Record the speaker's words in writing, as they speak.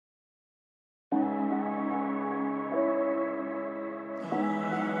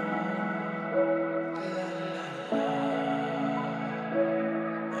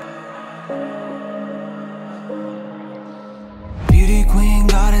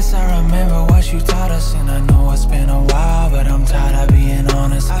Yes, I remember what you taught us, and I know it's been a while, but I'm tired of being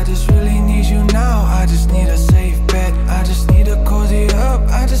honest. I just really need you now, I just need a safe bet. I just need to cozy up,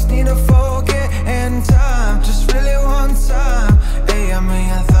 I just need to forget in time, just really one time. Hey, a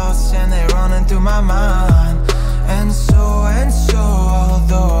million thoughts and they're running through my mind. And so,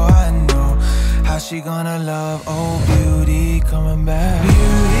 although I know how she gonna love, oh beauty coming back.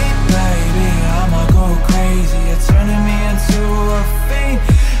 Beauty, baby, I'ma go crazy, you're turning me into a fiend.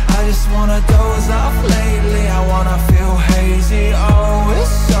 I just wanna doze off lately, I wanna feel hazy. Oh,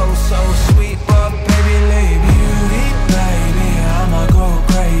 it's so sweet, but baby, leave. Beauty, baby, I'ma go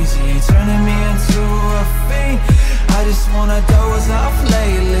crazy, turning me into a fiend. I just wanna doze off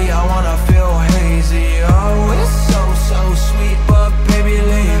lately, I wanna feel hazy. Oh, it's so sweet, but baby,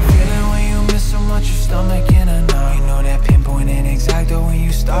 leave. Feeling when you miss so much, your stomach in and out. You know that pinpoint and exacto when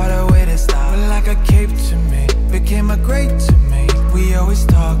you started with a style. Like a cape to me, became a great to me. We always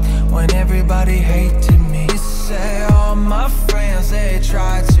talked when everybody hated me. You say all my friends, they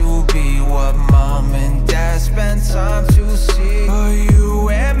try to be what mom and dad spent time to see. But you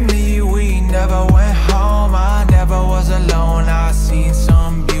and me, we never went home. I never was alone, I seen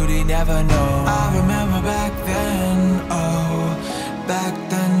some beauty, never know. I remember back then, oh, back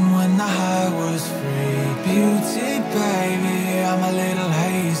then when the high was free. Beauty, baby, I'm a little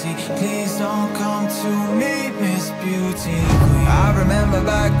hazy. Please don't come to me, Miss Beauty.